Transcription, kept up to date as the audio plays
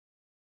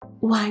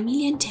1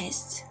 million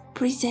tests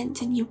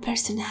present a new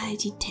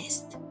personality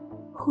test.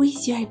 Who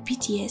is your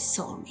BTS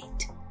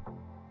soulmate?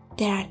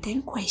 There are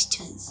 10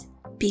 questions.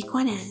 Pick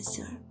one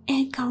answer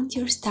and count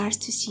your stars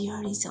to see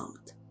your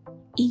result.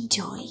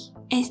 Enjoy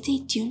and stay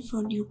tuned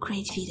for new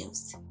great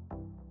videos.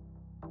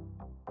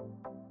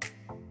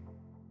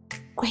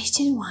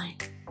 Question 1.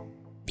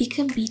 Pick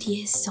a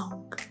BTS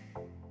song.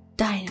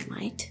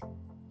 Dynamite,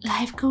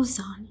 Life Goes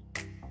On,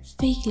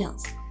 Fake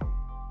Love.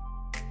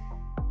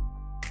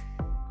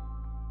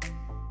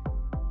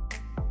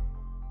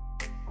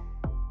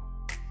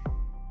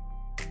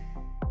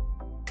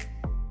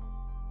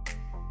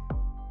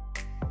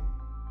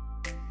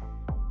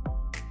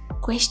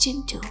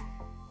 Question 2.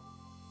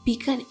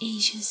 Pick an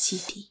Asian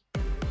city.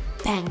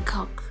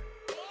 Bangkok,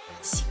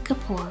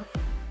 Singapore,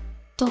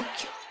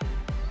 Tokyo.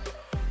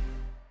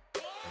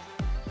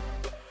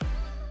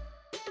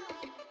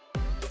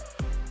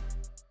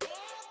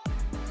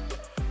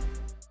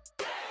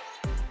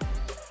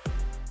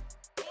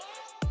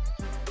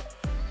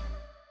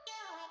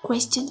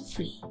 Question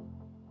 3.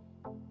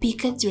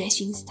 Pick a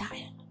dressing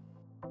style.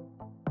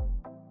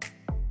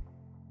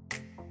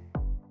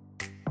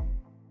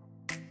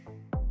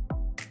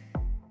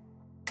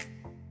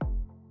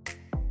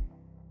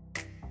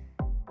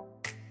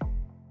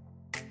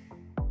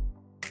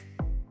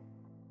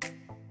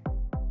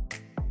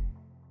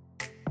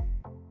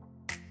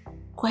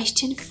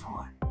 Question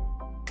 4.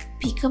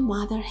 Pick a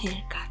mother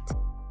haircut.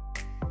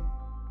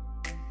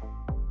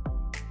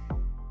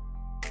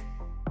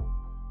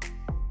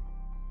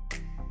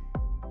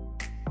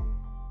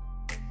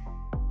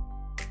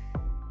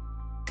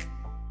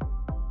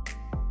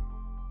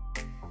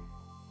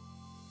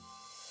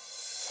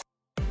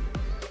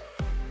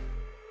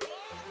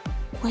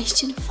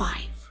 Question 5.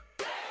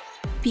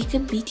 Pick a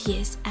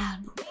BTS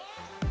album.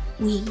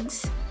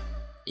 Wings,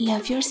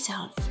 Love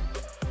Yourself,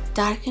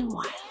 Dark and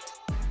Wild.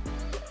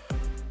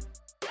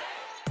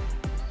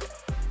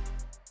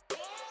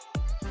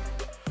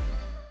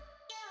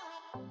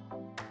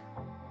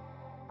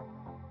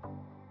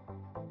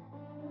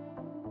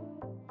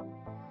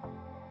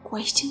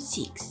 Question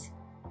 6.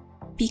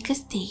 Pick a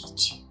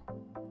stage.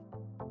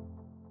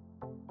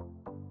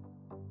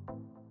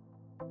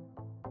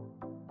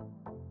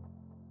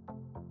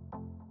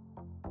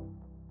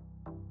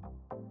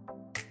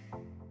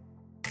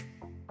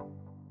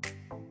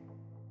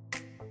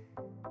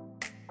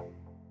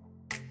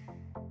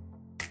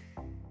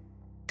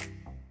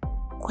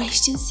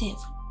 Question 7.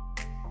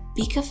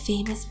 Pick a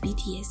famous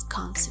BTS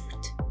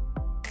concert.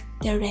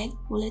 The Red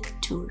Bullet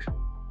Tour,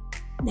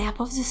 Map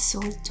of the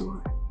Soul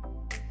Tour,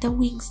 The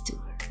Wings Tour.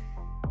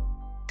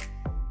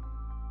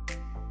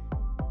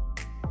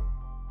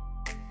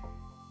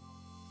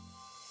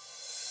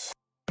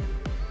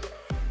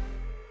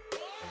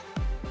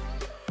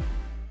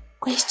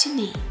 Question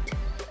 8.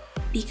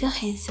 Pick a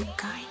handsome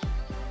guy.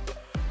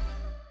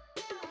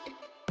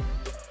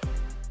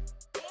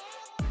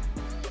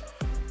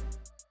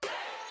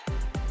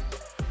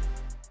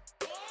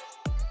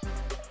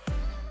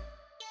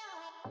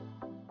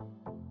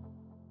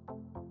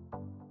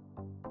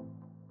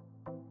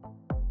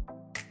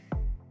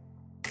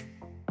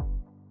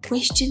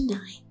 Question 9.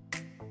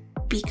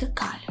 Pick a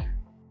color.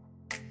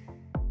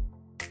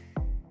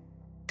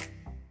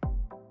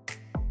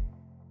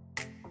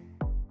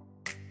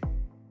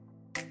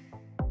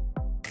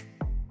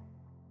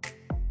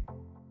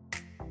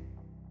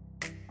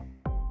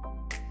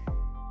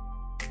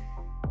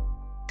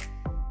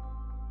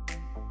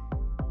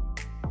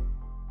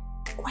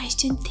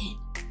 Question 10.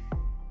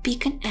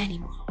 Pick an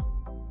animal.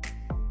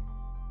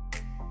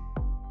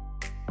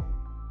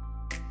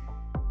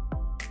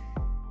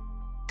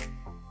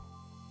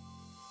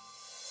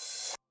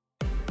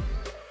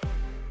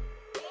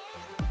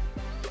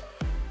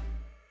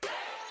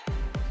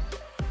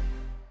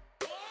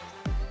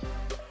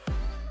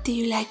 Do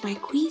you like my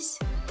quiz?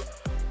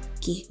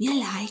 Give me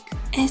a like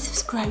and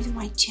subscribe to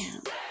my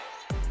channel.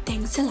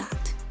 Thanks a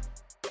lot.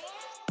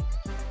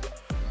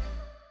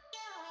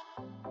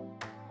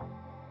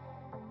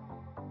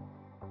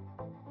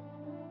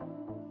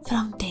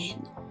 From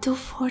 10 to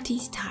 14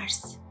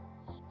 stars,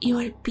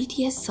 your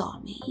BTS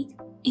soulmate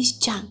is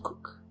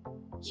Jungkook.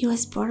 He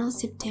was born on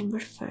September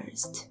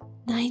 1st,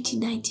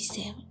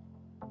 1997.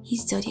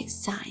 His zodiac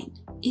sign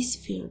is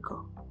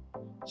Virgo.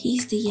 He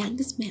is the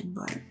youngest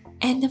member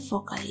and the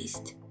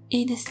vocalist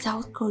in the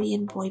South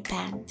Korean boy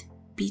band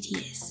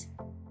BTS.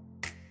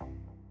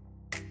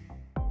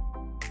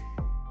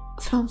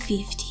 From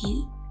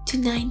 15 to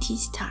 19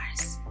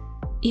 stars,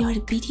 your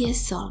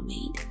BTS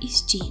soulmate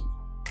is Jin.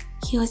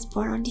 He was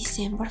born on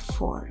December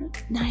 4,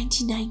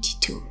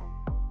 1992.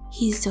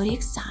 His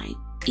zodiac sign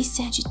is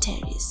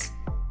Sagittarius.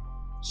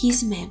 He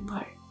is a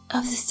member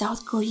of the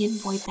South Korean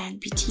boy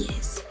band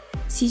BTS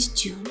since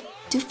June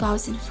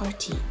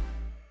 2014.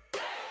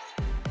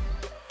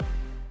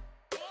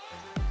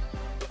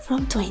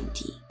 From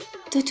 20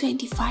 to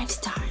 25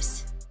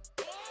 stars,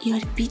 your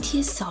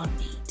BTS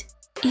soulmate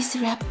is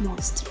Rap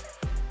Monster.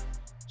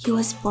 He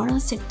was born on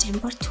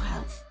September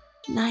 12,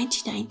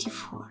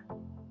 1994.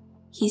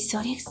 His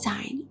zodiac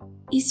sign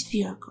is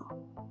Virgo.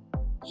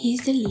 He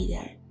is the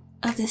leader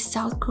of the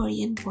South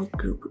Korean boy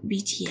group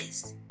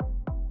BTS.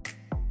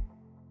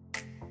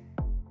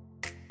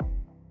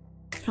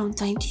 From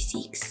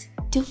 26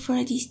 to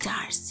 30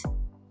 stars,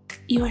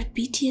 your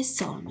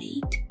BTS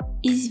soulmate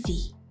is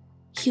V.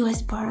 He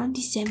was born on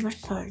December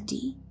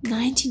 30,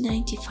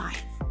 1995.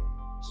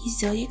 His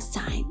zodiac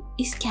sign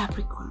is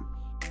Capricorn.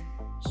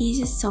 He is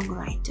a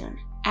songwriter,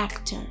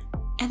 actor,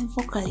 and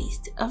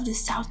vocalist of the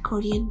South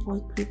Korean boy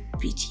group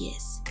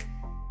BTS.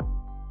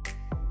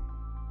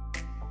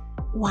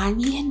 1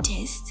 million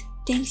tests.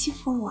 Thanks you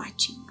for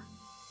watching.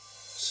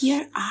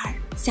 Here are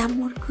some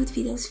more good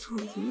videos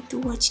for you to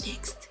watch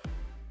next.